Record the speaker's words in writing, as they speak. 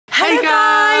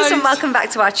and welcome back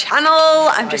to our channel.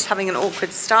 I'm just having an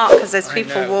awkward start because there's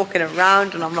people walking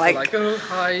around and I'm like, oh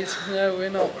hi, no, we're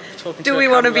not talking to do we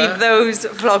want to be those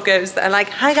vloggers that are like,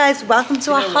 hi guys, welcome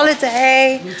to our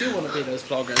holiday? We do want to be those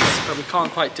vloggers, but we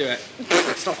can't quite do it.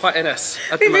 It's not quite in us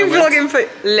at We've the been vlogging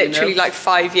for literally like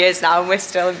 5 years now and we're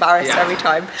still embarrassed every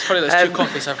time. It's probably those 2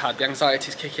 coffees I've had, the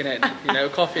anxiety's kicking in. You know,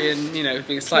 coffee and, you know,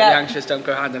 being slightly anxious don't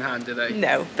go hand in hand, do they?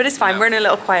 No, but it's fine. We're in a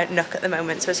little quiet nook at the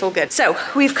moment, so it's all good. So,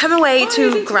 we've come away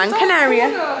to Gran Canaria.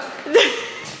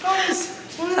 Guys,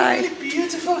 what a really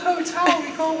beautiful hotel. We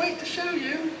can't wait to show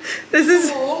you. This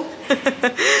is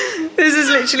this is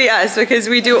literally us because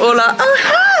we do all our. Oh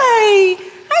hi,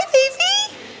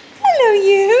 baby. Hello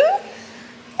you.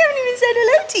 I haven't even said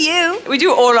hello to you. We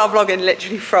do all our vlogging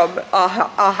literally from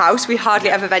our house. We hardly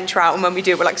ever venture out, and when we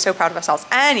do, we're like so proud of ourselves.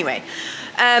 Anyway,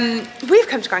 we've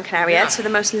come to Gran Canaria to the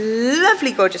most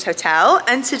lovely, gorgeous hotel,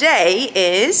 and today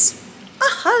is a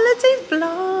holiday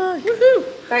vlog. Woohoo!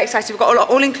 Very excited. We've got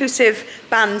all-inclusive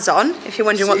bands on, if you're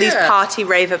wondering what these party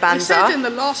raver bands are. We said in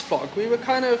the last vlog, we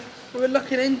were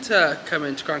looking into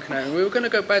coming to Gran Canaria. We were going to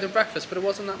go bed and breakfast, but it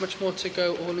wasn't that much more to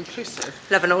go all-inclusive.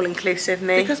 Love an all-inclusive,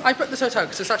 me. Because I booked this hotel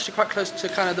because it's actually quite close to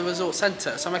kind of the resort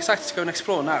centre, so I'm excited to go and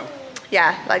explore now.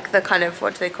 Yeah, like the kind of,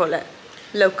 what do they call it?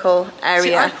 Local area.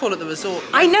 See, I call it the resort.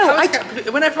 I know.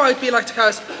 Whenever I'd be like to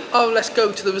Carys, oh, let's go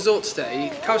to the resort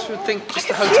today, Carys would think just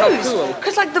the hotel pool.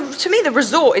 Because like to me, the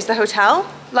resort is the hotel.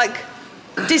 Like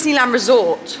Disneyland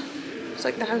Resort. It's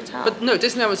like the hotel. But no,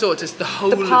 Disneyland Resort is the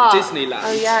whole of Disneyland.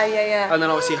 Oh yeah. And then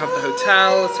obviously you have the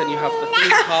hotels and you have the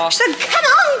theme park. She said, come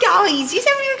on guys, you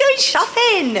said we were going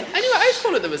shopping. Anyway, I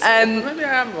call it the resort, but maybe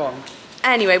I am wrong.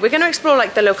 Anyway, we're going to explore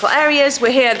like the local areas.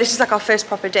 We're here, this is like our first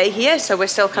proper day here, so we're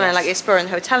still kind of like exploring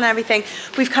the hotel and everything.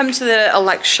 We've come to the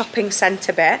like shopping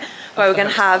centre bit where we're going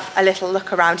to have a little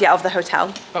look around, of the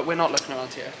hotel. But we're not looking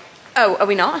around here. Oh, are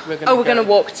we not? We're going to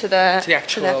walk to the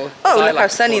actual. Oh, look how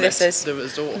sunny this is. The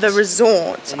resort. The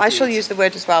resort. I shall use the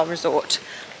word as well, resort.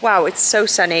 Wow, it's so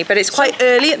sunny, but it's quite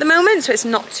early at the moment, so it's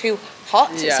not too hot.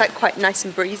 It's like quite nice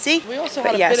and breezy. We also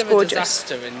had a bit of a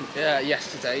disaster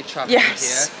yesterday travelling here.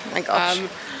 Oh my gosh.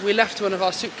 We left one of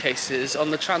our suitcases on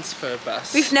the transfer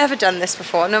bus. We've never done this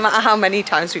before, no matter how many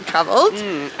times we've travelled.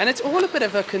 And it's all a bit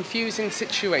of a confusing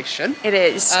situation. It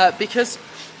is. Because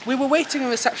we were waiting in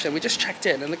reception, we just checked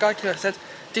in, and the guy came and said,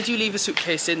 did you leave a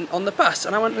suitcase on the bus?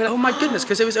 And I went, oh my goodness,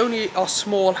 because it was only our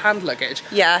small hand luggage.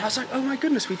 Yeah. I was like, oh my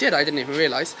goodness, we did. I didn't even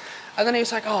realise. And then he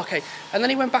was like, oh, okay. And then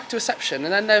he went back to reception,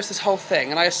 and then there was this whole thing,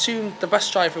 and I assumed the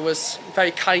bus driver was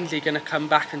very kindly going to come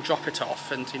back and drop it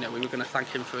off, and, you know, we were going to thank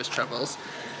him for his troubles.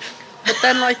 But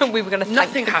then, like,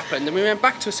 nothing happened, and we went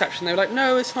back to reception. They were like,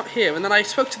 no, it's not here. And then I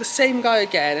spoke to the same guy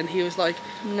again, and he was like,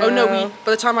 oh no,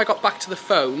 by the time I got back to the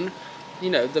phone, you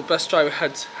know, the bus driver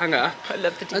had hung up. I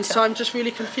love the detail. And so I'm just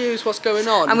really confused what's going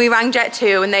on. And we rang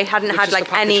Jet2 and they hadn't had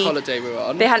like any holiday we were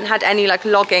on. They hadn't had any like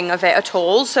logging of it at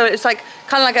all. So it was like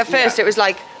kind of like at first it was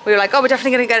like we were like, oh, we're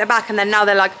definitely going to get it back, and then now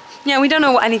they're like, yeah, we don't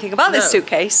know anything about this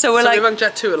suitcase. So we're like, we rang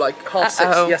Jet2 at like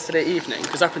 6:30 yesterday evening,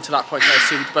 because up until that point I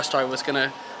assumed the bus driver was going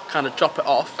to kind of drop it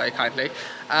off very kindly,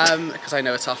 because I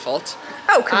know it's our fault.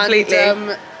 Oh, completely.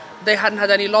 And they hadn't had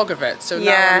any log of it, so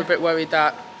now I'm a bit worried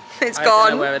that it's I gone.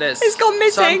 don't know where it is. It's gone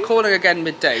missing. So I'm calling again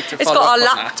midday to It's follow got up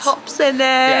our on laptops in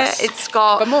there. Yes. It's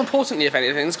got. But more importantly, if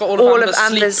anything, it's got all of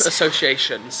Amber's sleep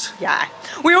associations. Yeah.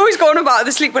 We always go on about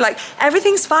the sleep. We're like,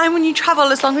 everything's fine when you travel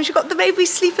as long as you've got the baby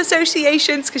sleep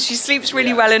associations, because she sleeps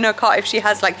really well in her cot if she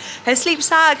has like her sleep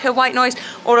sack, her white noise,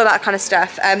 all of that kind of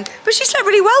stuff. But she slept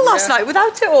really well last night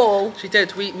without it all. She did.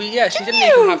 She didn't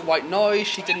even have white noise.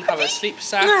 She didn't have a sleep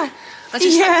sack. And she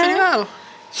slept really well.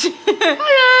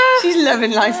 She's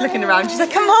loving life, looking around. She's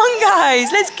like, come on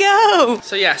guys, let's go.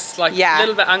 So yes, like a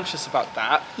little bit anxious about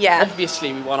that.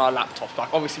 Obviously we want our laptop back.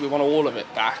 Obviously we want all of it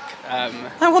back.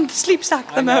 I want the sleep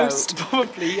sack the most.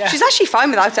 Probably, yeah. She's actually fine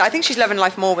without it. I think she's loving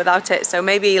life more without it. So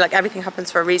maybe like everything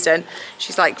happens for a reason.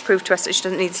 She's like proved to us that she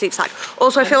doesn't need the sleep sack.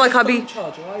 Also, I feel like I'll be. Phone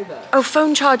charger either. Oh,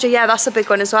 phone charger. Yeah, that's a big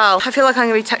one as well. I feel like I'm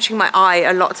gonna be touching my eye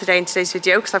a lot today in today's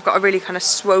video, because I've got a really kind of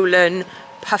swollen,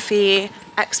 puffy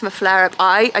eczema flare-up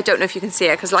eye. I don't know if you can see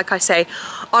it, because like I say,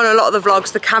 on a lot of the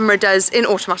vlogs, the camera does, in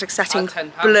automatic setting,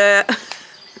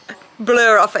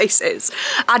 blur our faces.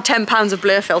 Add £10 of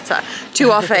blur filter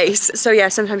to our face. So yeah,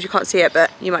 sometimes you can't see it, but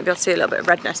you might be able to see a little bit of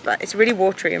redness, but it's really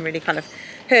watery and really kind of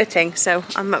hurting, so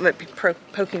I might be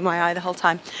poking my eye the whole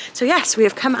time. So yes, we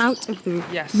have come out of the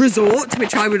resort,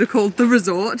 which I would have called the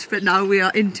resort, but now we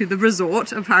are into the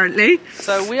resort, apparently.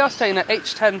 So we are staying at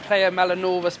H10 Player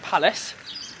Melanova's Palace.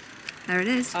 There it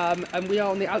is. And we are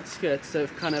on the outskirts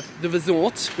of kind of the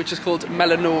resort, which is called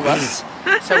Melanova's.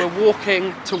 So we're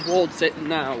walking towards it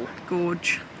now.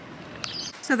 Gorge.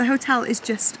 So the hotel is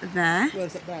just there.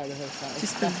 Where's it there, the hotel?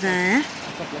 Just there. A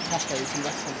couple of cafes and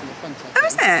restaurants in the front. Oh,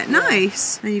 is it?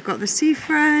 Nice. Then you've got the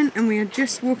seafront, and we are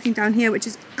just walking down here, which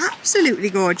is absolutely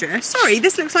gorgeous. Sorry,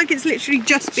 this looks like it's literally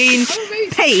just been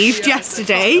paved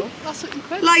yesterday.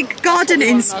 Like garden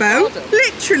inspo.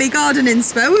 Literally garden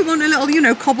inspo. We want a little, you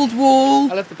know, cobbled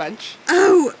wall. I love the bench.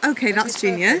 Oh, okay, that's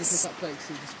genius.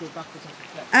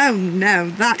 Oh no,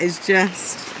 that is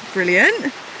just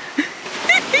brilliant.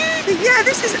 Yeah,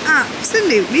 this is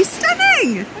absolutely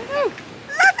stunning. I know.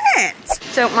 Love it.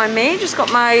 Don't mind me, just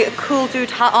got my cool dude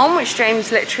hat on, which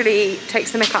James literally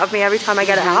takes the mick out of me every time I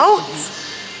get it out.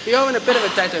 We are in a bit of a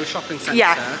deado shopping centre.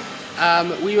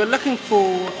 Yeah. We were looking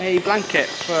for a blanket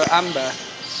for Amber.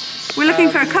 We're looking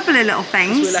for a couple of little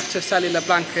things. We left her cellular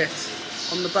blanket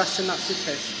on the bus in that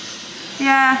suitcase.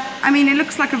 Yeah, I mean, it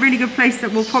looks like a really good place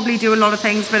that will probably do a lot of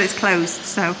things, but it's closed,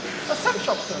 so. But some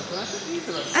shops open, I think these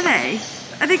are open. Are they?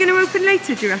 Are they going to open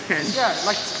later, do you reckon? Yeah,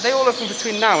 like they all open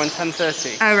between now and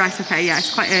 10:30. Oh, right, okay, yeah, it's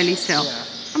quite early still. Yeah.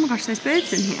 Oh my gosh, there's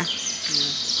birds in here.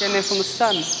 Yeah. Getting in from the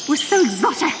sun. We're so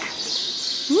exotic.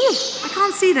 Woo. I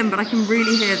can't see them, but I can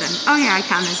really hear them. Oh yeah, I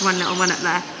can, there's one little one up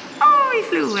there. Oh, he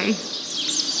flew away.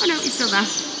 Oh no, he's still there.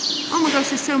 Oh my gosh,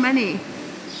 there's so many.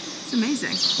 It's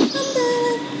amazing.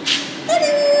 Hello!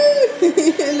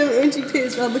 I love it when she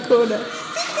peers around the corner.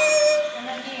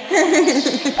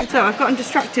 So I've gotten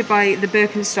distracted by the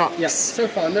Birkenstocks. Yes, so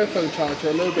far no phone charger,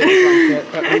 a little bit of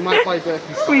blanket, but we might buy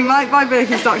Birkenstocks. We might buy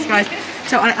Birkenstocks, guys.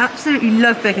 So I absolutely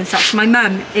love Birkenstocks. My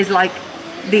mum is like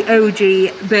the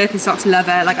OG Birkenstocks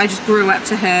lover. Like I just grew up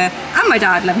to her and my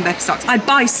dad loving Birkenstocks. I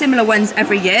buy similar ones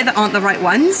every year that aren't the right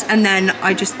ones, and then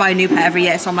I just buy a new pair every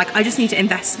year. So I'm like, I just need to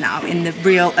invest now in the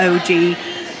real OG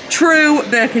true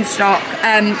Birkenstock.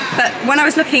 But when I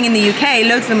was looking in the UK,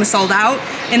 loads of them were sold out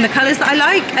in the colours that I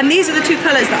like, and these are the two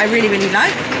colours that I really, really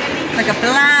like. Like a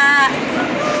black,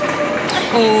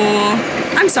 or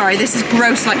I'm sorry, this is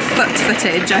gross like foot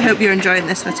footage. I hope you're enjoying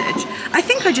this footage. I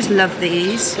think I just love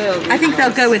these. I think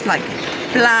they'll go with like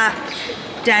black,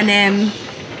 denim.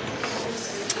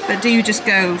 But do you just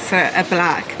go for a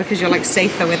black because you're like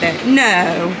safer with it?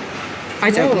 No. I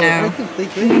don't know. I think the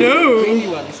greeny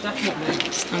ones, definitely.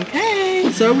 Okay.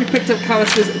 So we picked up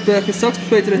Carys' Birkenstocks,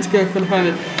 persuaded her to go for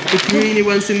the greeny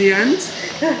ones in the end.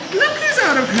 Look who's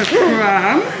out of her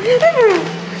pram.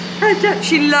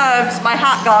 She loves my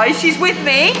hat, guys. She's with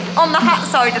me on the hat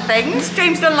side of things.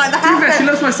 James doesn't like the hat. She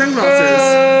loves my sunglasses.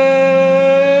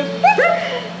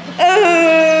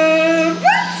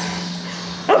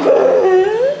 I'm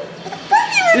gonna put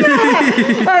you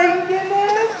in my hat. I'm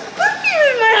gonna put you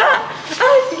in my hat.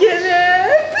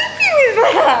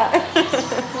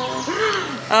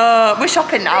 We're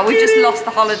shopping now. We just lost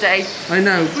the holiday. I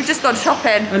know. We've just gone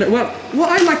shopping. And well, what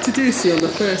I like to do, see, on the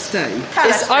first day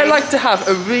is I like to have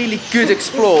a really good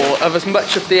explore of as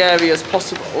much of the area as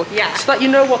possible. Yeah. So that you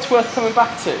know what's worth coming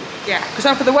back to. Yeah. Because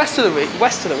then for the rest of the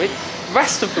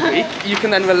week, you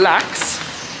can then relax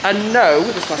and know,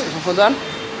 this must be all done,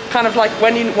 kind of like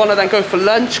when you want to then go for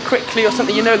lunch quickly or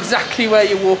something, you know exactly where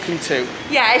you're walking to.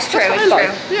 Yeah, it's true, That's it's what I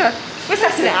true. like. Yeah. We're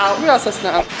setting it out. We are setting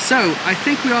it out. So, I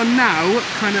think we are now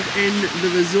kind of in the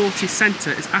resorty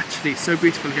centre. It's actually so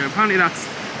beautiful here. Apparently that's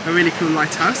a really cool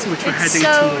lighthouse, which we're heading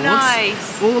towards.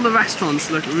 Nice. All the restaurants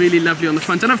look really lovely on the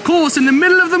front. And of course, in the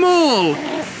middle of them all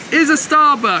is a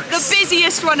Starbucks. The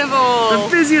busiest one of all. The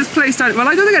busiest place down. Well,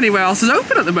 I don't think anywhere else is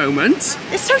open at the moment.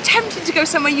 It's so tempting to go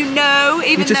somewhere you know,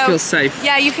 even though... You just feel safe.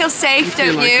 Yeah, you feel safe,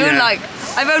 don't you? Yeah. Like,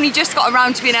 I've only just got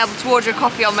around to being able to order a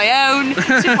coffee on my own.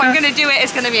 So if I'm going to do it,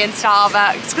 it's going to be in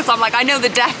Starbucks. Because I'm like, I know the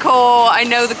decor, I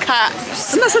know the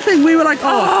cups. And that's the thing, we were like,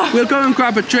 we'll go and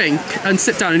grab a drink and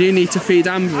sit down and you need to feed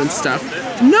Amber and stuff.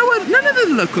 None of the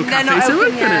local cafes are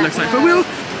open, it looks like. But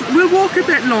we'll walk a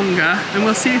bit longer and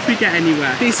we'll see if we get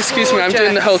anywhere. Please excuse me, I'm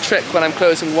doing the whole trick when I'm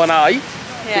closing one eye.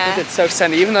 Yeah. Because it's so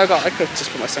sunny, even though I could just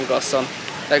put my sunglasses on.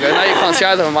 There you go, now you can't see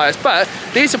either of my eyes. But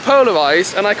these are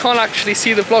polarised and I can't actually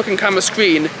see the vlogging camera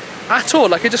screen at all.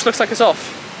 Like, it just looks like it's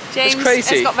off. James it's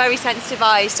crazy. has got very sensitive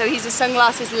eyes, so he's a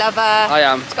sunglasses lover. I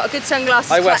am. He's got a good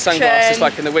sunglasses I wear collection. sunglasses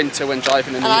like in the winter when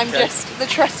driving in the UK. And I'm just the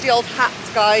trusty old hat,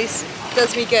 guys.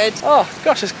 Does me good. Oh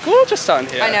gosh, it's gorgeous down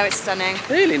here. I know, it's stunning.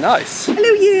 Really nice. Hello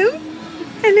you.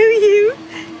 Hello you.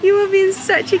 You are being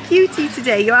such a cutie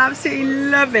today. You're absolutely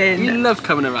loving. You love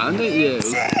coming around, don't you?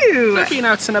 I do. Looking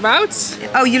out and about.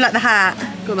 Oh, you like the hat?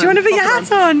 Do you want to put your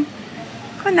hat on?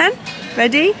 Come on then.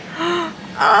 Ready?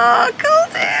 Oh, cool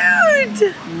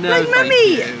dude! No, like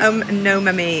mummy. you. No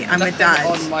mummy. I'm with dad.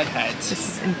 On my head. This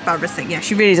is embarrassing. Yeah,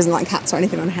 she really doesn't like hats or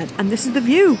anything on her head. And this is the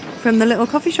view from the little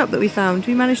coffee shop that we found.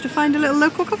 We managed to find a little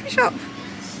local coffee shop.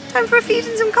 time for a feed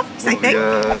and some coffees, I think.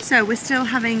 Yeah. So we're still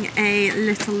having a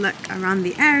little look around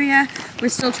the area. We're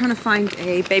still trying to find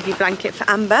a baby blanket for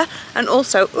Amber. And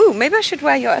also, ooh, maybe I should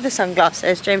wear your other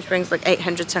sunglasses. James brings like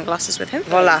 800 sunglasses with him.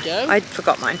 Voila, I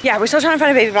forgot mine. Yeah, we're still trying to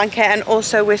find a baby blanket, and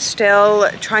also we're still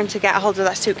trying to get a hold of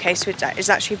that suitcase, which is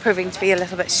actually proving to be a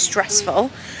little bit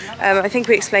stressful. I think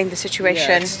we explained the situation.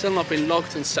 Yeah, it's still not been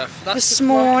logged and stuff. That's this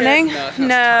morning.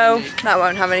 No, that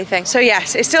won't have anything. So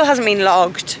yes, it still hasn't been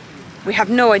logged. We have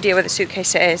no idea where the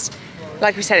suitcase is.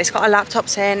 Like we said, it's got our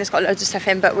laptops in, it's got loads of stuff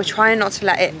in, but we're trying not to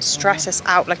let it stress us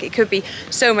out. Like, it could be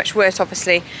so much worse,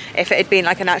 obviously, if it had been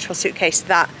like an actual suitcase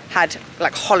that had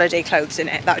like holiday clothes in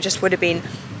it. That just would have been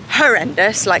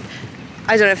horrendous. Like,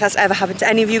 I don't know if that's ever happened to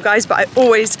any of you guys, but I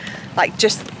always like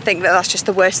just think that that's just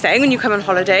the worst thing when you come on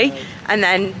holiday and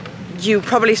then you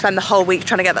probably spend the whole week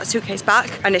trying to get that suitcase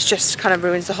back, and it just kind of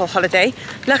ruins the whole holiday.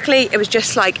 Luckily, it was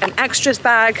just like an extras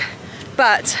bag,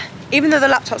 but even though the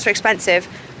laptops are expensive,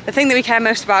 the thing that we care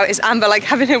most about is Amber like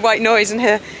having her white noise and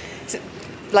her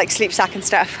like sleep sack and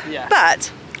stuff. Yeah.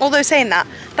 But although saying that,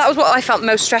 that was what I felt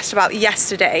most stressed about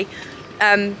yesterday.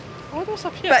 What's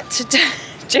up here? But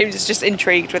James is just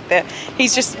intrigued with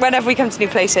he's just, whenever we come to new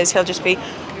places, he'll just be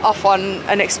off on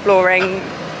an exploring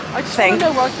I just don't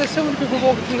know why there's so many people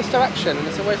walking from this direction and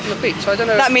it's away from the beach, so I don't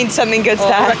know. That means something good's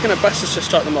there. I reckon a bus has just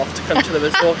dropped them off to come to the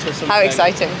resort or something. How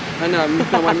exciting. I know, I'm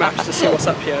looking at my maps to see what's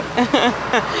up here.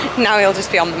 Now he'll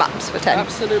just be on the maps for 10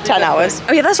 Absolutely 10 hours.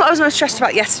 Oh yeah, that's what I was most stressed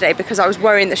about yesterday, because I was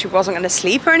worrying that she wasn't going to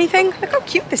sleep or anything. Look how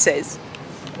cute this is.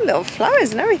 Little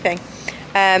flowers and everything.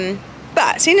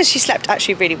 But seeing as she slept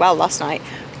actually really well last night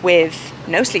with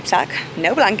no sleep sack,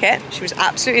 no blanket, she was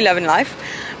absolutely loving life,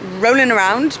 rolling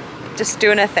around, just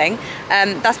doing her thing.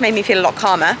 That's made me feel a lot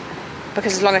calmer,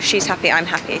 because as long as she's happy, I'm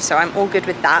happy, so I'm all good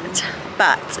with that.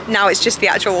 But now it's just the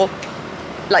actual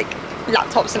like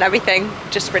laptops and everything.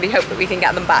 Just really hope that we can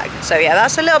get them back. So yeah,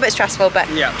 that's a little bit stressful, but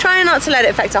trying not to let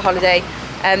it affect our holiday.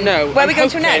 No, where are we going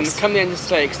to next? Come the end of the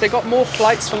day, because they got more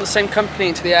flights from the same company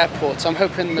into the airport, so I'm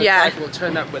hoping the driver will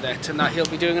turn up with it and that he'll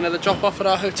be doing another drop off at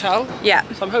our hotel. Yeah.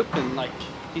 So I'm hoping like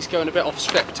he's going a bit off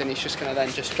script and he's just going to then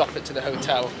just drop it to the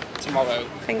hotel tomorrow.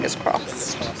 Fingers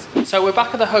crossed. So we're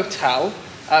back at the hotel.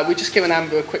 We've just given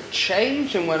Amber a quick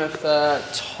change in one of the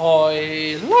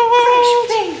toilets. Fresh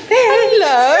baby!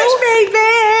 Hello! Fresh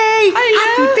baby!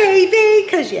 Hello. Happy baby,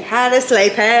 because you had a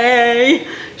sleepy.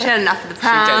 She had enough of the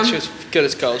pram. She was good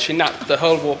as gold. She napped the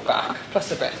whole walk back,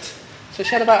 plus a bit. So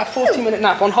she had about a 40-minute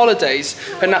nap. On holidays,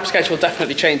 her nap schedule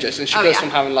definitely changes, and she goes from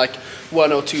having like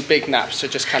 1 or 2 big naps to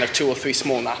just kind of 2 or 3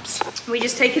 small naps. We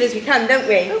just take it as we can, don't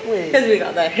we? Because we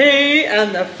got the heat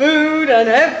and the food and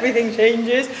everything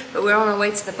changes. But we're on our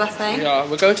way to the buffet. Yeah,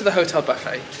 we're going to the hotel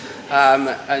buffet.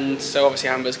 And so obviously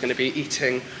Amber's going to be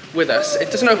eating with us. It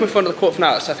doesn't open for another quarter of an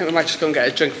hour, so I think we might just go and get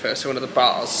a drink first at one of the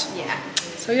bars. Yeah.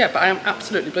 So yeah, but I am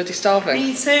absolutely bloody starving.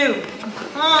 Me too.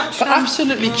 But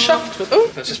absolutely chuffed with. Oh,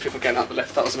 there's just people getting out the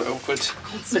lift. That was a bit awkward.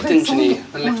 A bit dingy,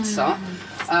 the lifts are.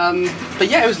 But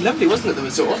yeah, it was lovely, wasn't it? The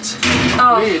resort.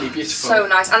 Oh, really beautiful. So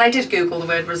nice. And I did Google the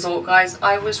word resort, guys.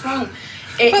 I was wrong.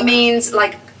 It means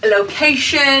like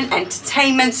location,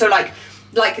 entertainment. So like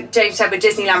James said, with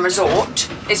Disneyland Resort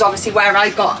is obviously where I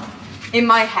got in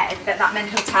my head that meant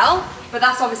hotel. But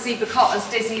that's obviously because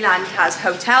Disneyland has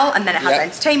hotel and then it has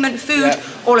entertainment, food,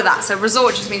 all of that. So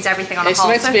resort just means everything on a whole.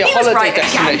 It's meant to be a holiday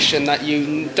destination that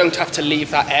you don't have to leave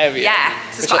that area. Yeah,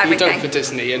 it's like you don't for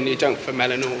Disney and you don't for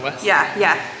Melanorous. Yeah,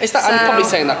 yeah. Is that, I'm probably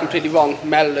saying that completely wrong.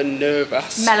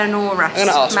 Melanorous. Melanorous. I'm going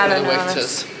to ask one of the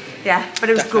waiters. Yeah, but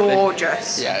it was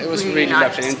gorgeous. Yeah, it was really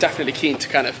lovely, and definitely keen to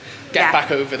kind of get back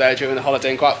over there during the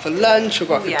holiday and go out for lunch or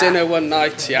go out for dinner one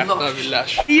night. Yeah, that'd be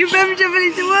lush. You remember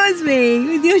jumping towards me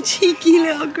with your cheeky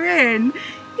little grin?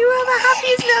 You are the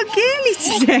happiest little girlie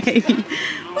today.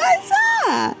 What's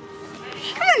that?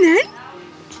 Come on then.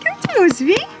 Come towards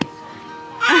me.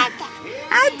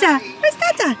 Ada. Where's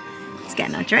Dada? She's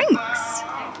getting our drinks.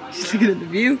 She's looking at the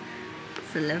view.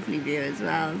 It's a lovely view as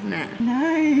well, isn't it?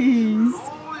 Nice.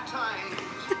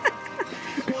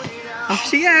 Off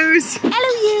she goes.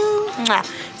 Hello you.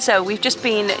 So we've just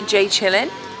been chilling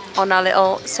on our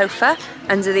little sofa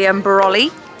under the umbrella.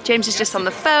 James is just on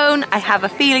the phone. I have a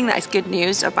feeling that is good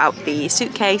news about the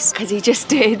suitcase, because he just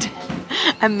did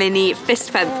a mini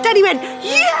fist bump. Daddy went,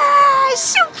 yeah,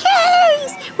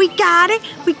 suitcase! We got it,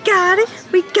 we got it,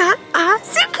 we got our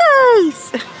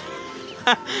suitcase.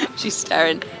 She's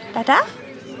staring. Dada?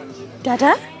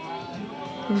 Dada?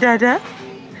 Dada?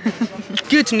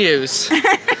 Good news.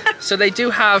 So they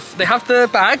have the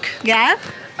bag. Yeah.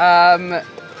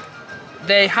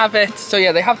 They have it. So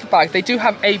yeah, they have the bag. They do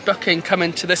have a booking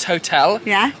coming to this hotel.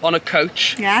 Yeah. On a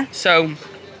coach. Yeah. So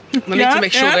We need to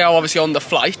make sure they are obviously on the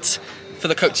flight for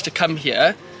the coach to come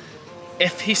here.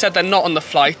 If he said they're not on the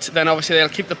flight, then obviously they'll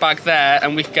keep the bag there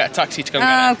and we can get a taxi to go and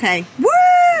get it. Okay.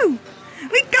 Woo!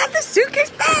 We got the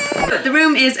suitcase back! The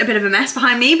room is a bit of a mess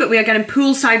behind me, but we are getting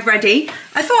poolside ready.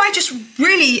 I thought I just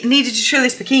really needed to show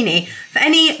this bikini for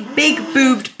any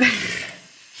big-boobed...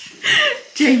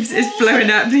 James is blowing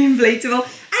up the inflatable.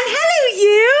 And hello,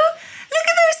 you! Look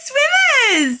at those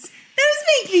swimmers! Those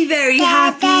make me very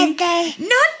happy.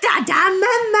 Not Dada,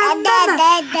 Mama,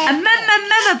 Mama. And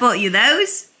Mama bought you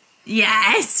those.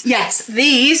 Yes. Yes,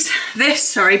 this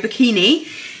bikini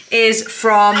is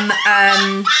from,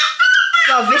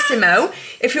 Bravissimo.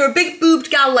 If you're a big boobed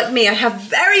gal like me, I have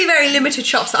very, very limited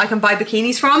shops that I can buy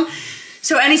bikinis from.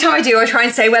 So anytime I do, I try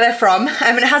and say where they're from.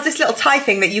 And it has this little tie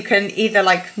thing that you can either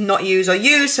like not use or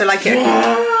use. So like it...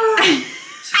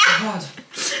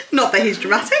 Not that he's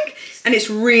dramatic. And it's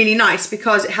really nice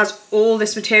because it has all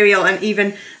this material and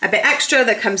even a bit extra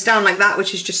that comes down like that,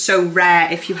 which is just so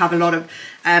rare if you have a lot of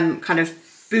kind of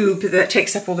boob that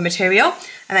takes up all the material.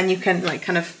 And then you can like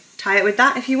kind of tie it with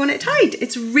that if you want it tied.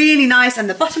 It's really nice, and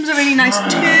the bottoms are really nice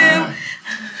too.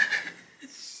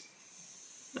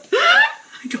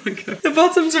 Go. The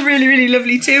bottoms are really, really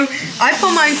lovely too. I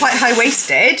pull mine quite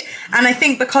high-waisted, and I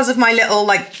think because of my little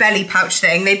like belly pouch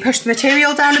thing, they push the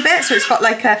material down a bit, so it's got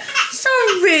like a...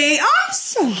 Sorry, I'm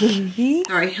sorry.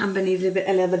 Sorry, Amber needed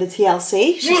a little bit of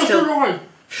TLC. She's still...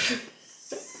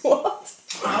 What?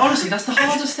 Honestly, that's the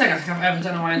hardest thing I think I've ever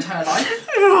done in my entire life.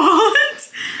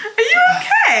 What? Are you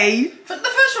okay? But the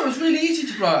first one was really easy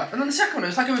to blow up, and then the second one, it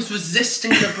was like I was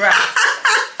resisting the breath.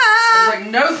 I was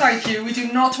like, no thank you, we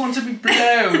do not want to be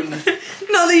blown.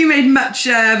 Not that you made much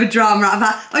of a drama out of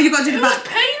that. Oh, you got to do the back.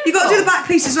 You got to do the back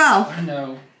piece as well. I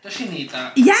know. Does she need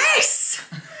that? Yes!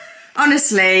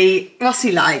 Honestly, what's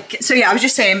he like? So yeah, I was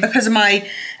just saying, because of my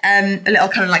little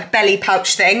kind of like belly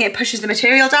pouch thing, it pushes the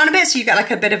material down a bit, so you get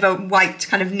like a bit of a white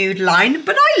kind of nude line.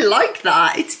 But I like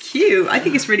that. It's cute. I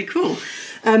think it's really cool.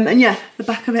 And yeah, the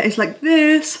back of it is like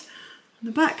this.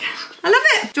 The back. I love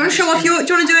it. Do you want to show off your...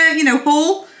 Do you want to do a,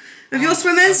 haul of your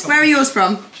swimmers? Where are yours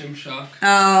from? Gymshark.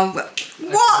 Oh,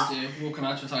 what? Walking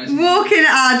advertising. Walking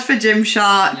ad for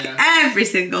Gymshark every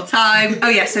single time. Oh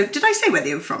yeah, so did I say where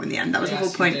they were from in the end? That was the whole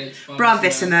point.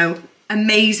 Bravissimo.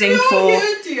 Amazing for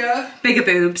bigger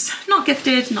boobs. Not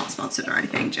gifted, not sponsored or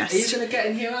anything, just... Are you going to get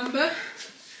in here, Amber?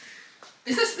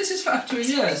 This is for up to a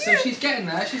year, so she's getting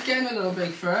there. She's getting a little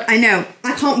big for it. I know.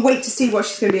 I can't wait to see what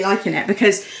she's going to be like in it,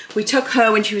 because we took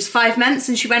her when she was 5 months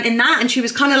and she went in that, and she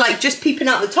was kind of like just peeping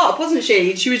out the top, wasn't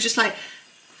she? She was just like,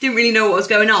 didn't really know what was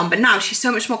going on, but now she's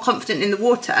so much more confident in the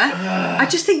water. I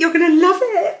just think you're going to love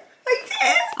it. I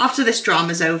do. After this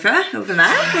drama's over there, we're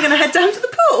going to head down to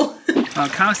the pool.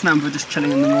 Carys and Amber are just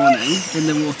chilling in the morning in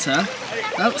the water.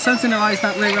 Oh, sun's in her eyes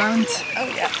that way round. Oh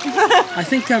yeah. I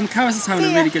think Carys is having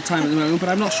a really good time at the moment, but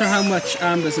I'm not sure how much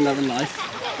Amber's loving life.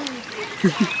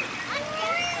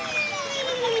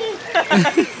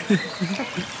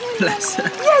 Bless her.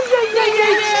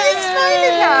 She's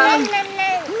smiling.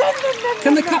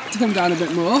 Can the cap come down a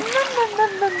bit more?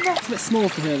 It's a bit small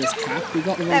for her, this cap. We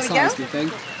got the wrong size, we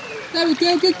think. There we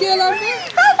go, good girl, Amber.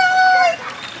 Bye-bye.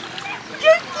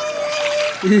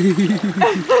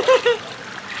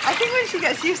 I think when she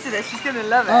gets used to this, she's going to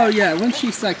love it. Oh yeah, once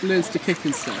she's like learns to kick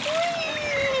and stuff.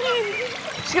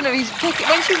 She's going to be kicking,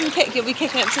 when she can kick, you'll be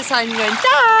kicking up to the side and going,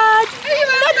 Dad!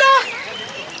 Dada!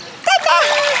 Dada!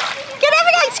 Get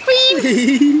having ice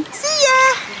cream! See ya!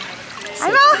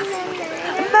 I'm off!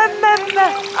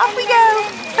 Off we go!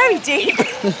 Very deep.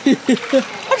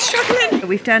 I'm struggling.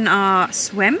 We've done our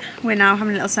swim. We're now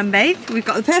having a little sunbathe. We've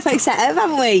got the perfect setup,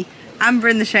 haven't we? Amber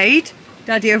in the shade,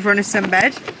 Daddy over on a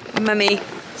sunbed, and Mummy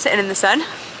sitting in the sun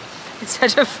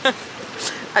instead of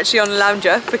actually on a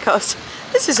lounger, because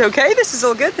this is okay, this is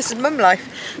all good, this is mum life.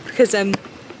 Because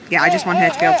yeah, I just want her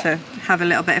to be able to have a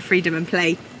little bit of freedom and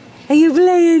play. Are you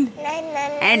playing?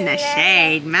 In the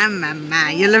shade,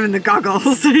 mama, you're loving the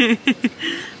goggles.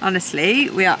 Honestly,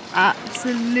 we are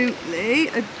absolutely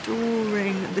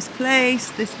adoring this place,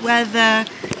 this weather,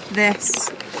 this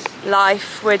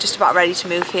life. We're just about ready to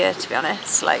move here, to be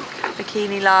honest. Like,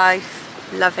 bikini life.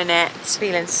 Loving it,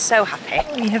 feeling so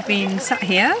happy. We have been sat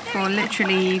here for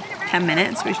literally 10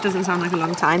 minutes, which doesn't sound like a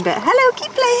long time, but hello,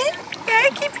 keep playing. Yeah,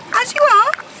 keep as you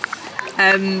are.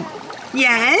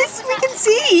 Yes, we can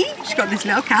see. She's got this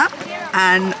little cap,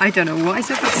 and I don't know what is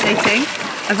so fascinating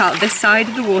about this side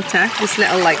of the water, this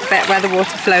little like bit where the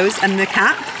water flows and the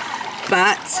cap,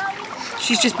 but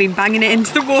she's just been banging it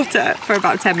into the water for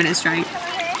about 10 minutes straight.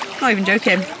 Not even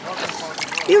joking.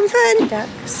 You having fun? Duck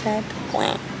said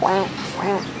quack, quack,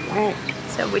 quack, quack.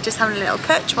 So we're just having a little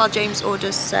catch while James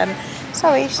orders some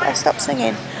Sorry, I stopped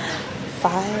singing.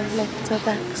 5 little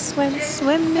ducks went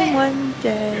swimming one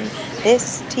day.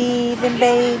 This teething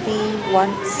baby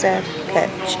wants a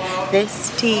catch. This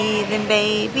teething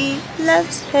baby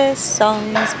loves her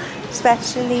songs,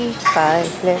 especially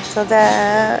 5 little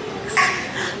ducks.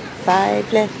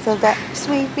 5 little ducks,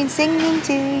 we've been singing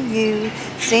to you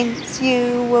since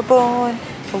you were born.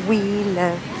 We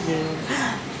love you.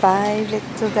 5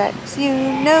 little ducks, you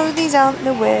know these aren't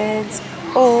the words.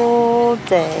 All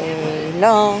day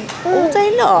long. All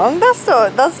day long? That's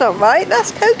not right.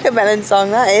 That's Cocomelon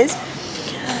song, that is.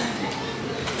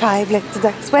 5 little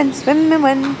ducks went swimming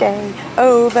one day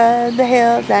over the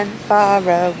hills and far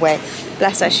away.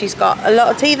 Bless her, she's got a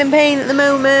lot of teeth in pain at the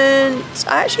moment.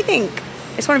 I actually think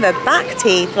it's one of her back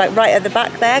teeth, like right at the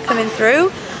back there, coming through,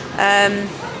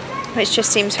 which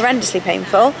just seems horrendously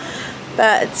painful.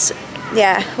 But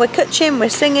yeah, we're cooking, we're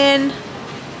singing,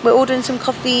 we're ordering some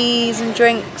coffees and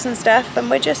drinks and stuff,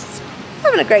 and we're just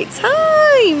having a great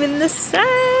time in the sun.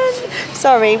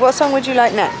 Sorry, what song would you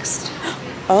like next?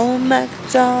 Old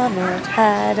MacDonald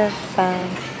had a farm,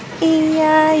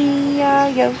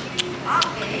 E-I-E-I-O.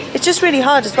 It's just really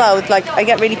hard as well, with like, I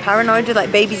get really paranoid with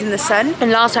like babies in the sun,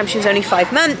 and last time she was only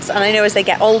 5 months, and I know as they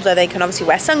get older they can obviously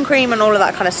wear sun cream and all of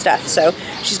that kind of stuff, so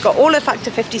she's got all her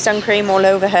Factor 50 sun cream all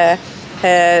over her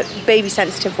baby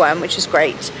sensitive one, which is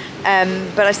great.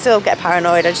 But I still get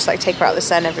paranoid. I just like take her out of the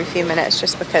sun every few minutes,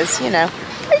 just because, you know,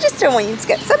 I just don't want you to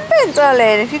get sunburned,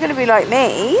 darling. If you're going to be like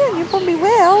me, and you probably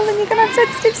will, then you're going to have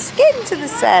sensitive skin to the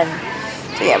sun.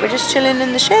 So yeah, we're just chilling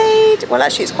in the shade. Well,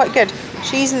 actually it's quite good.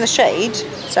 She's in the shade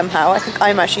somehow. I think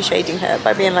I'm actually shading her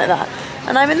by being like that,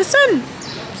 and I'm in the sun.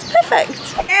 It's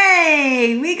perfect.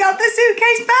 Yay! We got the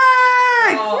suitcase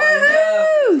back! Oh,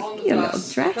 Woohoo! Your little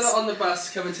dress. Put it on the bus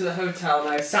coming to the hotel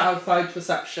now. Sat outside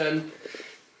reception.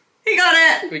 We got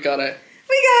it! We got it.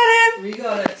 We got it! We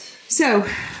got it. So,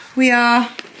 we are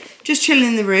just chilling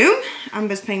in the room.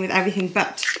 Amber's playing with everything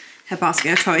but her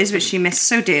basket of toys, which she missed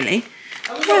so dearly.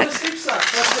 I was on the soup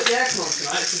sack. Let's put the aircon on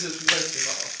tonight because it's roasting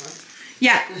off, right?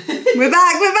 Yeah, we're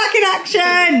back in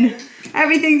action!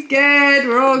 Everyththing's good,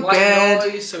 we're all White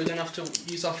good. noise, so we don't have to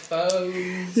use our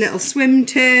phones. Little swim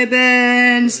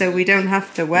turban, so we don't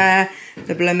have to wear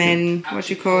the blooming, what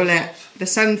do you call it? The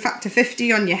sun factor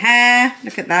 50 on your hair.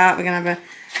 Look at that, we're gonna have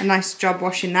a nice job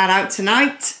washing that out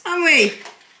tonight, aren't we?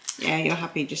 Yeah, you're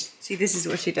happy. Just see, this is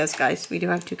what she does, guys. We do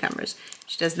have 2 cameras.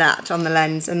 She does that on the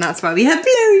lens, and that's why we have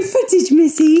blurry footage,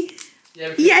 Missy.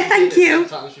 Yeah, thank you.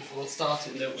 Sometimes before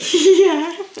starting, don't we?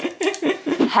 Yeah.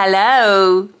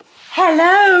 Hello.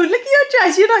 Hello. Look at your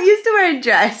dress. You're not used to wearing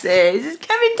dresses. It's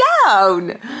coming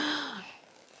down.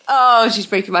 Oh, she's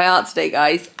breaking my heart today,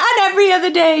 guys. And every other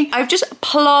day. I've just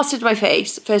plastered my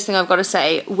face, first thing I've got to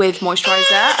say, with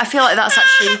moisturiser. I feel like that's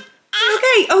actually...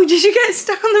 Okay. Oh, did you get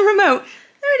stuck on the remote?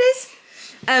 There it is.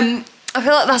 I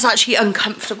feel like that's actually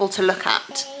uncomfortable to look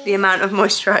at, the amount of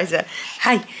moisturiser.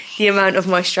 Hi. The amount of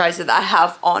moisturiser that I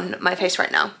have on my face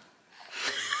right now.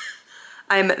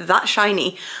 I'm that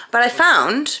shiny. But I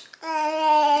found...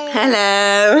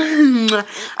 Hello.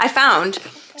 I found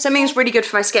something's really good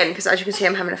for my skin, because as you can see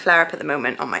I'm having a flare up at the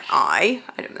moment on my eye.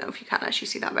 I don't know if you can actually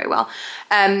see that very well.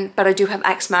 But I do have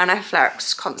eczema and I have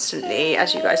flare-ups constantly,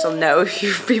 as you guys all know if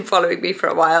you've been following me for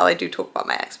a while. I do talk about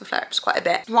my eczema flare-ups quite a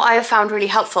bit. What I have found really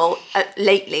helpful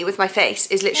lately with my face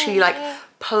is literally like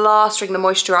plastering the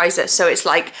moisturiser, so it's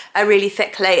like a really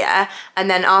thick layer, and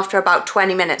then after about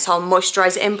 20 minutes I'll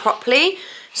moisturise it in properly,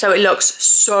 so it looks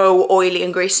so oily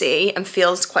and greasy and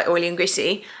feels quite oily and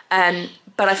greasy.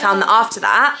 But I found that after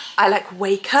that I like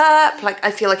wake up, like I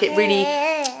feel like it really,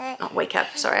 not wake up,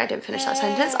 sorry I didn't finish that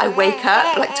sentence, I wake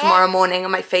up like tomorrow morning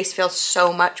and my face feels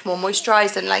so much more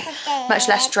moisturised and like much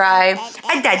less dry.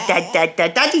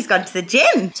 And Daddy's gone to the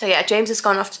gym. So yeah, James has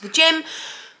gone off to the gym.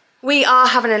 We are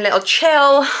having a little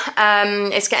chill.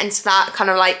 It's getting to that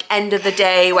kind of like end of the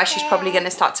day where she's probably going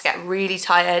to start to get really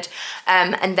tired.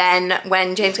 And then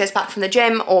when James gets back from the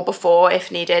gym, or before if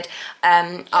needed,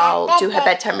 I'll do her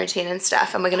bedtime routine and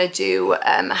stuff. And we're going to do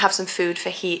have some food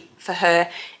for her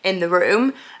in the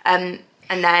room. And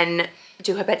then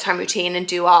do her bedtime routine and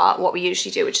do what we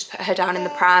usually do, which is put her down in the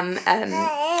pram.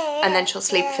 And then she'll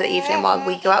sleep for the evening while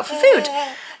we go out for food.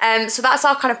 So that's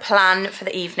our kind of plan for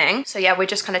the evening. So yeah, we're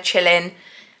just kind of chilling,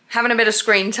 having a bit of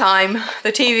screen time.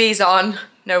 The TV's on,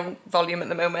 no volume at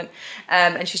the moment.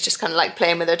 And she's just kind of like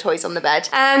playing with her toys on the bed.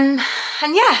 And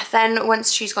yeah, then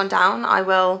once she's gone down, I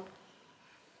will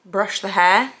brush the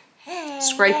hair,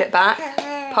 scrape it back,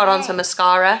 put on some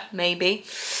mascara, maybe.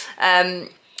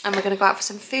 And we're gonna go out for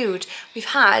some food. We've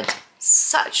had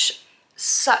such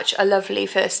a lovely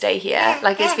first day here.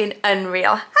 Like, it's been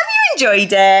unreal. Have you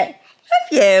enjoyed it?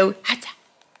 Love you.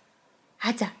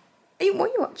 Hada. What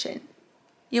are you watching?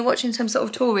 You're watching some sort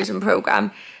of tourism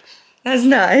programme. That's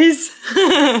nice.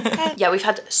 Yeah, we've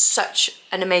had such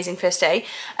an amazing first day.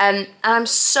 And I'm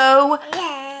so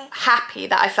happy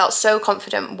that I felt so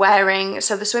confident wearing,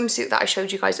 so the swimsuit that I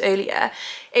showed you guys earlier,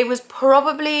 it was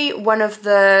probably one of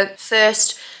the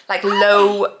first like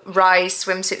low rise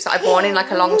swimsuits that I've worn in like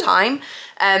a long time.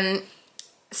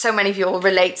 So many of you will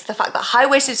relate to the fact that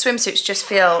high-waisted swimsuits just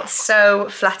feel so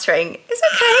flattering. It's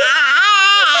okay.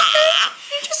 It's okay.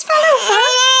 You just fell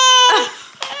over.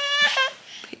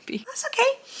 Baby. That's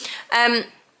okay.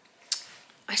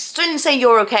 I didn't say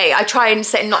you're okay. I try and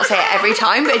not say it every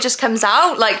time, but it just comes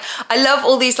out. Like, I love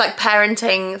all these like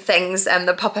parenting things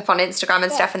that pop up on Instagram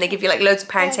and stuff, and they give you like loads of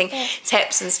parenting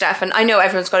tips and stuff. And I know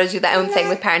everyone's got to do their own thing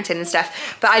with parenting and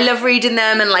stuff, but I love reading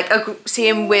them and like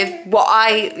seeing with what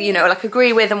I, you know, like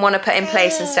agree with and want to put in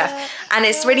place and stuff. And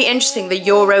it's really interesting, the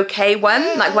you're okay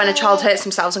one. Like when a child hurts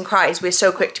themselves and cries, we're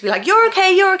so quick to be like, you're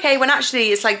okay, when actually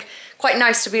it's like quite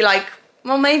nice to be like,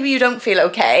 well, maybe you don't feel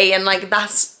okay, and like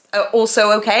that's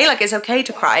also okay. Like it's okay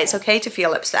to cry, it's okay to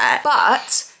feel upset,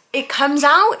 but it comes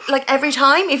out like every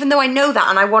time, even though I know that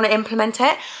and I want to implement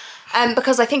it,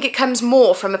 because I think it comes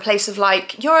more from a place of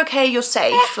like, you're okay, you're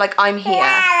safe, like I'm here,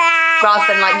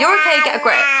 rather than like, you're okay, get a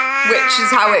grip, which is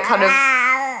how it kind of,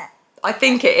 I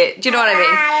think it, do you know what I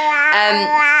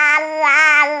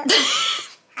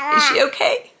mean? Is she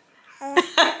okay?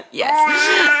 Yes.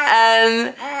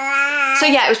 So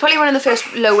yeah, it was probably one of the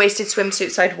first low-waisted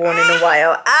swimsuits I'd worn in a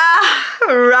while.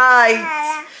 Right.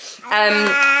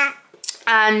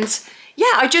 And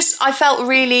yeah, I felt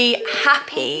really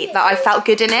happy that I felt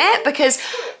good in it, because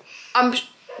I'm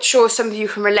sure some of you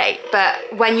can relate, but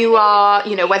when you are,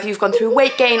 you know, whether you've gone through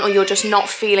weight gain or you're just not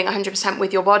feeling 100%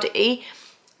 with your body,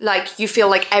 like you feel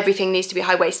like everything needs to be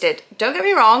high-waisted. Don't get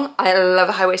me wrong, I love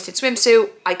a high-waisted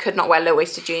swimsuit. I could not wear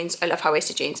low-waisted jeans. I love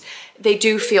high-waisted jeans. They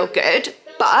do feel good,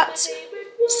 but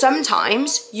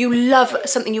sometimes you love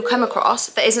something you come across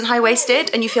that isn't high-waisted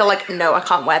and you feel like, no, I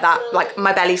can't wear that. Like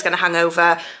my belly's gonna hang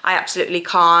over. I absolutely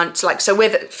can't. Like, so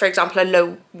with, for example, a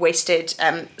low-waisted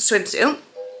swimsuit,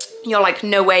 you're like,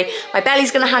 no way, my belly's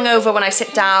gonna hang over when I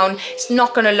sit down. It's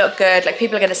not gonna look good. Like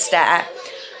people are gonna stare.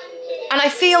 And I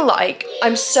feel like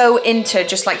I'm so into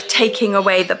just like taking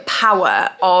away the power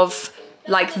of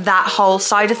like that whole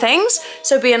side of things.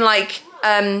 So being like,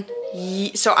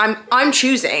 so I'm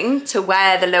choosing to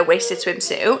wear the low-waisted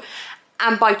swimsuit,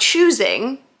 and by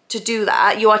choosing to do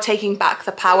that, you are taking back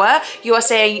the power. You are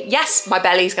saying, yes, my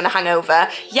belly's gonna hang over.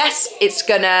 Yes, it's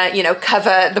gonna, you know,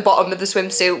 cover the bottom of the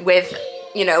swimsuit with,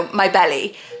 you know, my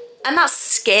belly. And that's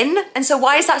skin. And so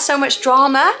why is that so much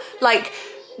drama? Like,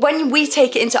 when we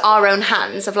take it into our own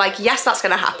hands of like, yes, that's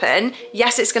gonna happen.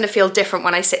 Yes, it's gonna feel different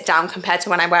when I sit down compared to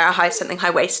when I wear something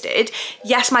high-waisted.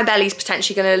 Yes, my belly's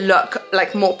potentially gonna look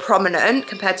like more prominent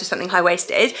compared to something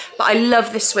high-waisted, but I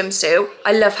love this swimsuit.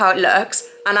 I love how it looks,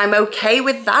 and I'm okay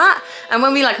with that. And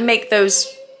when we like make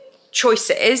those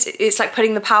choices, it's like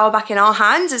putting the power back in our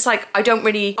hands. It's like, I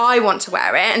want to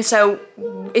wear it. And so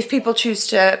if people choose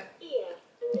to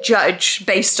judge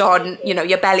based on, you know,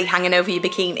 your belly hanging over your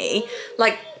bikini,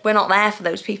 like, we're not there for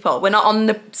those people. We're not on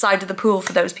the side of the pool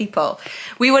for those people.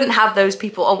 We wouldn't have those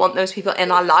people or want those people in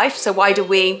our life, so why do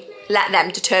we let them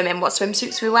determine what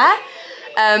swimsuits we wear?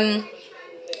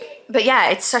 But yeah,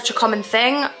 it's such a common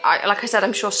thing. Like I said,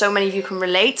 I'm sure so many of you can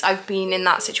relate. I've been in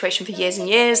that situation for years and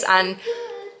years, and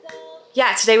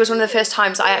yeah, today was one of the first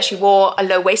times I actually wore a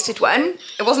low-waisted one.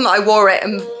 It wasn't that I wore it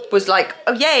and was like,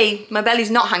 oh yay, my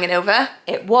belly's not hanging over.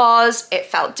 It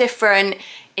felt different.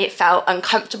 It felt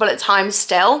uncomfortable at times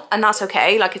still, and that's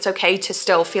okay. Like, it's okay to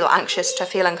still feel anxious, to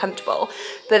feel uncomfortable,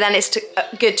 but then it's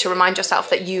good to remind yourself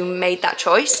that you made that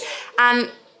choice. And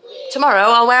tomorrow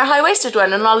I'll wear a high-waisted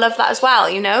one and I'll love that as well,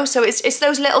 you know? So it's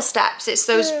those little steps, it's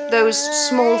those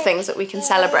small things that we can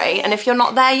celebrate. And if you're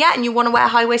not there yet and you want to wear a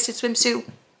high-waisted swimsuit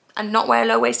and not wear a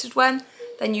low-waisted one,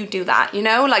 then you do that, you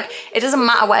know? Like, it doesn't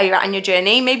matter where you're at in your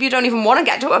journey. Maybe you don't even want to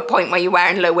get to a point where you're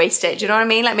wearing low-waisted, you know what I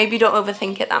mean? Like, maybe you don't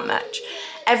overthink it that much.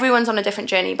 Everyone's on a different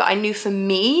journey, but I knew for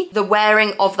me, the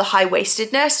wearing of the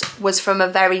high-waistedness was from a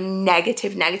very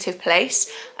negative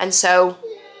place. And so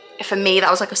for me, that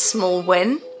was like a small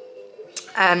win.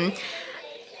 And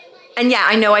yeah,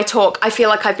 I know I feel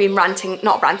like I've been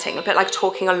not ranting, but like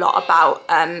talking a lot about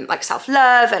like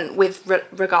self-love and with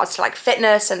regards to like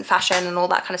fitness and fashion and all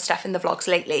that kind of stuff in the vlogs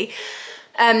lately.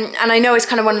 And I know it's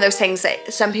kind of one of those things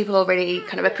that some people really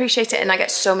kind of appreciate it, and I get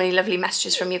so many lovely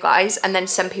messages from you guys, and then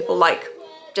some people like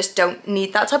just don't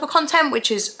need that type of content, which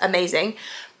is amazing.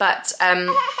 But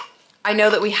I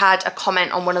know that we had a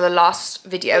comment on one of the last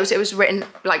videos. It was written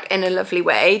like in a lovely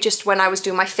way, just when I was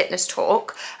doing my fitness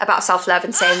talk about self-love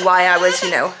and saying why I was,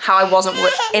 you know, how I wasn't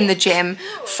in the gym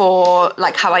for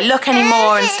like how I look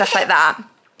anymore and stuff like that.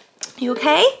 You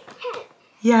okay?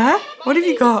 Yeah? What have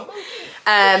you got?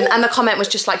 And the comment was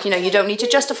just like, you know, you don't need to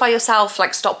justify yourself,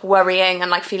 like stop worrying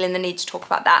and like feeling the need to talk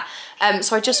about that.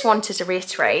 So I just wanted to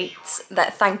reiterate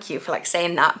that thank you for like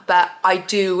saying that, but I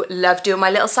do love doing my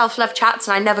little self-love chats,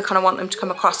 and I never kind of want them to come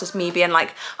across as me being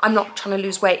like, I'm not trying to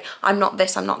lose weight, I'm not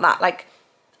this, I'm not that. Like,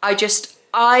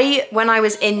 when I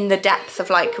was in the depth of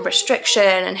like restriction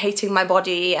and hating my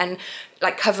body and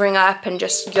like covering up and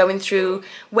just going through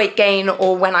weight gain,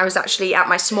 or when I was actually at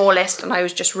my smallest and I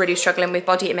was just really struggling with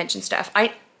body image and stuff,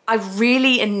 I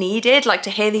really needed like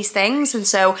to hear these things. And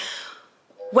so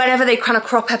whenever they kind of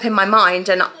crop up in my mind,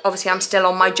 and obviously I'm still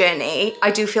on my journey,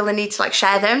 I do feel the need to like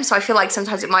share them. So I feel like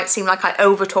sometimes it might seem like I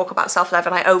over talk about self-love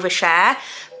and I overshare,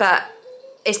 but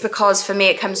it's because for me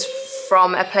it comes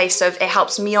from a place of it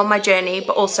helps me on my journey,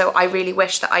 but also I really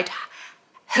wish that I'd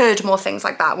heard more things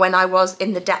like that when I was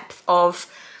in the depth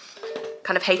of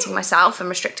kind of hating myself and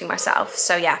restricting myself.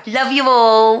 So yeah, love you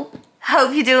all.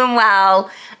 Hope you're doing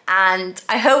well. And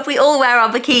I hope we all wear our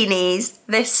bikinis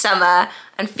this summer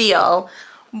and feel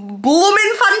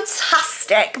blooming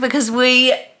fantastic, because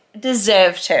we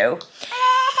deserve to.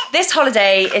 This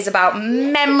holiday is about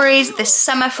memories. This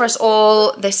summer for us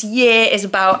all, this year is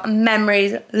about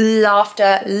memories,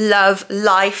 laughter, love,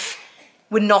 life.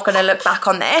 We're not gonna look back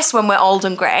on this when we're old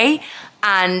and grey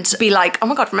and be like, oh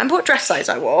my God, remember what dress size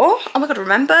I wore? Oh my God,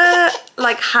 remember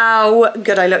like how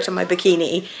good I looked in my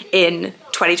bikini in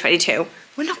 2022.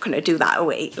 We're not gonna do that, are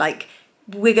we? Like,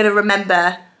 we're gonna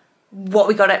remember what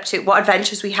we got up to, what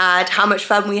adventures we had, how much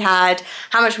fun we had,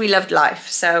 how much we loved life.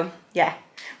 So yeah.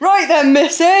 Right then,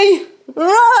 Missy.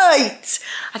 Right.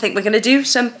 I think we're gonna do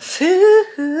some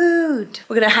food.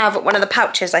 We're gonna have one of the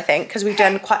pouches, I think, because we've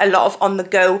done quite a lot of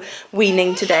on-the-go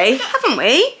weaning today, haven't we?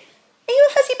 Are you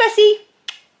a fuzzy buzzy?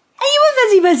 Are you a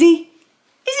fuzzy buzzy?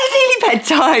 Is it nearly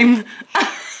bedtime?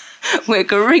 We're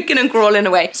creaking and crawling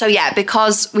away. So yeah,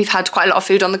 because we've had quite a lot of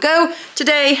food on the go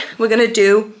today, we're gonna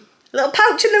do a little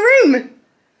pouch in the room.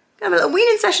 Have a little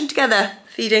weaning session together.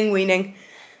 Feeding, weaning.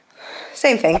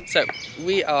 Same thing. So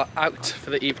we are out for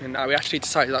the evening now. We actually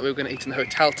decided that we were going to eat in the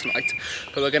hotel tonight,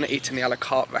 but we're going to eat in the a la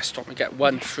carte restaurant. We get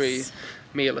one free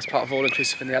meal as part of all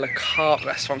inclusive in the a la carte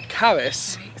restaurant.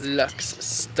 Carys looks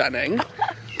stunning.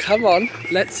 Come on,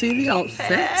 let's see the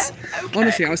outfit. Okay.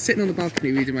 Honestly, I was sitting on the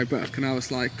balcony reading my book and I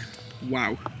was like,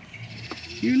 wow,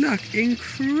 you look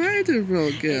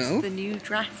incredible, girl. It's the new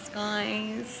dress,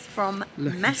 guys, from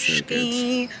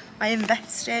Meshki. So I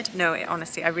invested. No,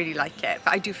 honestly, I really like it.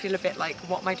 But I do feel a bit like,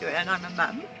 what am I doing? I'm a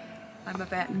mum. I'm a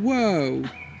bit... Whoa.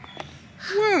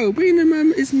 Whoa, being a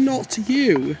mum is not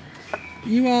you.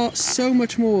 You are so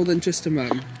much more than just a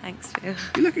mum. Thanks, Phil.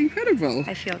 You look incredible.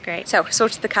 I feel great. So,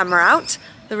 sorted the camera out.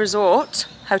 The resort,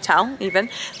 hotel even,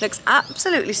 looks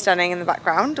absolutely stunning in the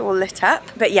background, all lit up.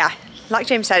 But yeah, like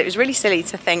James said, it was really silly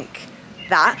to think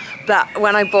that, but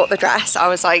when I bought the dress I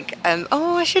was like,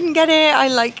 oh, I shouldn't get it.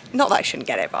 Not that I shouldn't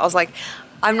get it, but I was like,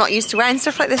 I'm not used to wearing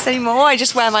stuff like this anymore. I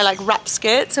just wear my like wrap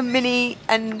skirts and mini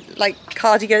and like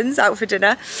cardigans out for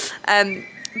dinner.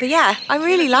 But yeah, I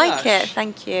really like it.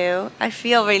 Thank you. I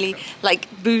feel really like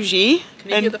bougie.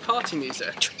 Can you hear the party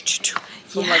music?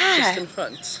 From like just in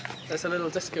front. There's a little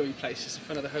disco-y place just in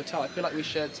front of the hotel. I feel like we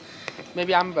should,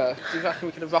 maybe Amber, do you reckon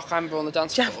we could rock Amber on the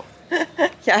dance floor?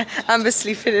 Yeah, Amber's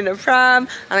sleeping in a pram,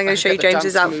 and I'm going to show you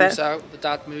James's outfit. Moves out, the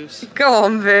dad moves. Go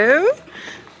on, boo.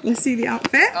 You see the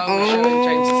outfit? Oh,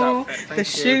 James's outfit. Thank the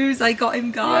shoes I got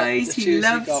him, guys. Yeah, he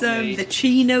loves them. The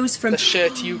chinos from... The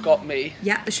shirt you got me.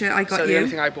 Yeah, the shirt I got you. So the only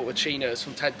thing I bought were chinos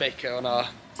from Ted Baker on our...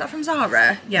 Is that from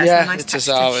Zara? Yeah, yeah, it's a nice it's a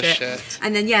Zara shirt.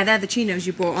 And then, yeah, they're the chinos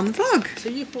you bought on the vlog. So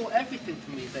you bought everything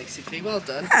for me, basically. Well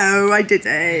done. No, I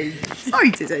didn't. I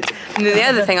didn't. And then the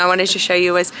other thing I wanted to show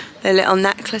you was the little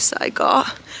necklace that I got,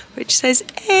 which says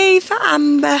A for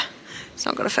Amber. It's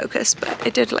not going to focus, but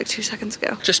it did like 2 seconds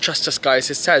ago. Just trust us, guys.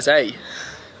 It says A.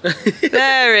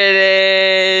 There it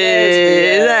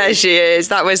is. There she is.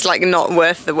 That was like not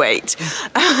worth the wait.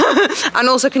 And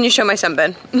also, can you show my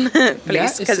sunburn,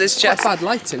 please? Because yeah, it's just quite bad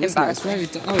lighting, isn't it? It's very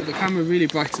the camera really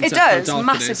brightens it up how does dark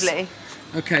massively. It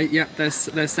is. Okay, yeah, there's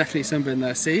definitely sunburn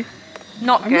there. See, I'm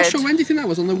not sure when do you think that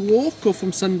was, on the walk or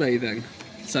from sunbathing?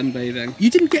 Sunbathing. You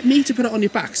didn't get me to put it on your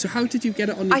back, so how did you get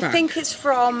it on your back? I think it's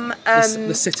from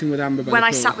the sitting with Amber by the pool. When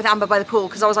I sat with Amber by the pool,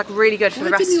 because I was like really good for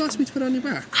the rest. Why didn't you ask me to put it on your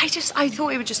back? I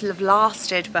thought it would just have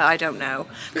lasted, but I don't know.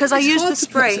 Because I used the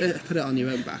spray. Put it on your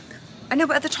own back. I know,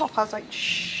 but at the top I was like,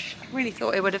 shh. really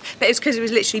thought it would have. But it's because it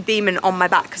was literally beaming on my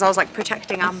back because I was like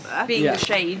protecting Amber, being the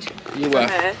shade. You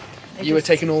were. You were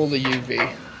taking all the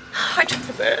UV. I took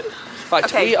the burn.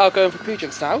 Right, we are going for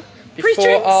pre-drinks now.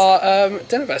 Before our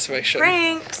dinner reservation.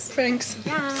 Drinks. Drinks.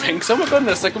 Yeah. Drinks. Oh my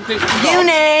goodness, I completely forgot.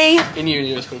 Uni. In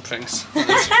uni it was called drinks.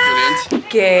 That's brilliant.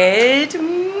 Good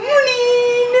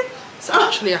morning. It's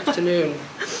actually afternoon.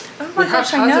 Oh my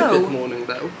gosh, I know. We have had a good morning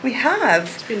though. We have.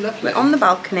 It's been lovely. We're on the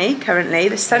balcony currently.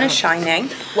 The sun is shining.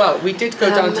 Well, we did go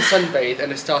down to sunbathe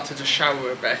and it started to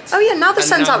shower a bit. Oh yeah, now the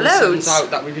sun's out loads. The sun's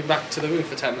out that we've been back to the room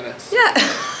for 10 minutes. Yeah.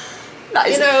 That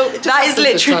is, that is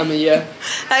literally time of year.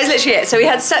 That is literally it. So we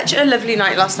had such a lovely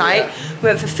night last night. Yeah. We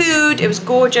went for food. It was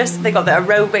gorgeous. They got the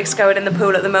aerobics going in the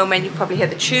pool at the moment. You can probably hear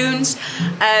the tunes.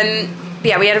 But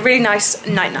yeah, we had a really nice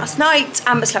night last night.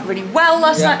 Amber slept really well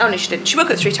last night. Oh no, she didn't. She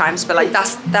woke up 3 times, but like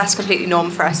that's completely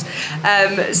normal for us.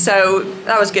 So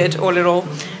that was good all in all.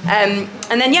 And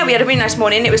then yeah, we had a really nice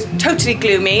morning. It was totally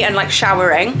gloomy and like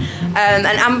showering. And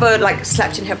Amber like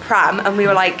slept in her pram, and we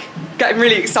were like getting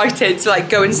really excited to like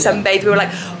go and sunbathe. We were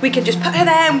like, we can just put her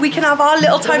there and we can have our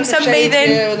little time sunbathing.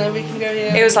 And then we can go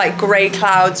here. It was like grey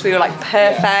clouds. We were like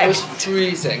perfect. Yeah, it was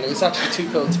freezing. It was actually too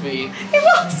cold to be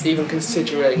even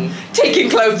considering taking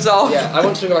clothes off. Yeah, I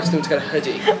wanted to go back to them to get a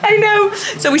hoodie. I know.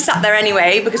 So we sat there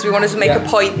anyway because we wanted to make a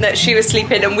point that she was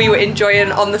sleeping and we were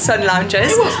enjoying on the sun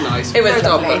lounges. It was nice. It was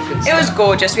lovely. It was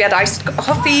gorgeous. We had iced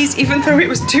coffees even though it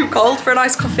was too cold for an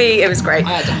iced coffee. It was great.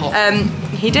 I had a hot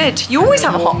He did. You always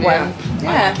have a hot one. Yeah.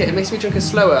 I like it. It makes me drink it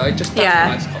slower. I just don't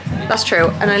iced coffee. That's true.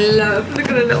 And I love, look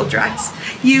at her little dress.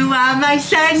 You are my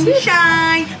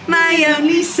sunshine, my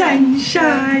only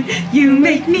sunshine. You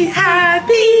make me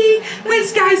happy when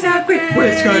skies are grey.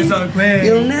 When skies are grey.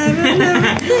 You'll never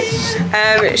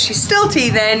know. She's still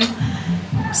teething.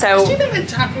 So. Did you even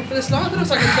tackle for this long? I thought it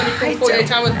was like a 24,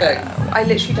 48 hour thing. I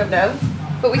literally don't know.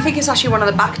 But we think it's actually one of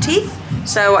the back teeth.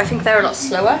 So I think they're a lot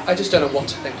slower. I just don't know what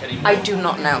to think anymore. I do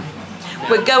not know.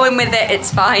 We're going with it,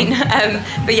 it's fine.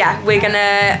 But yeah, we're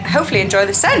gonna hopefully enjoy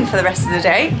the sun for the rest of the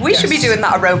day. We should be doing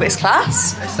that aerobics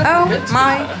class. Oh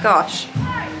my gosh.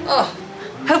 Oh.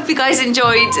 Hope you guys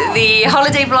enjoyed the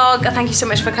holiday vlog. Thank you so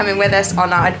much for coming with us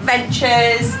on our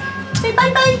adventures. Say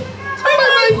bye bye. Bye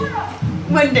bye.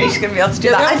 One day she's gonna be able to do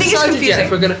that. I think it's confusing. If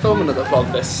we're gonna film another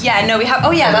vlog this. Yeah, no, we have.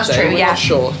 Oh yeah, that's true. We're not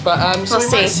sure, but so we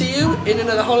might see you in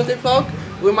another holiday vlog.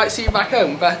 We might see you back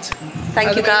home, but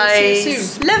thank you guys. See you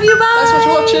soon. Love you. Bye. Thanks so much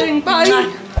for watching. Bye.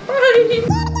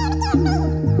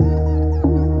 Bye.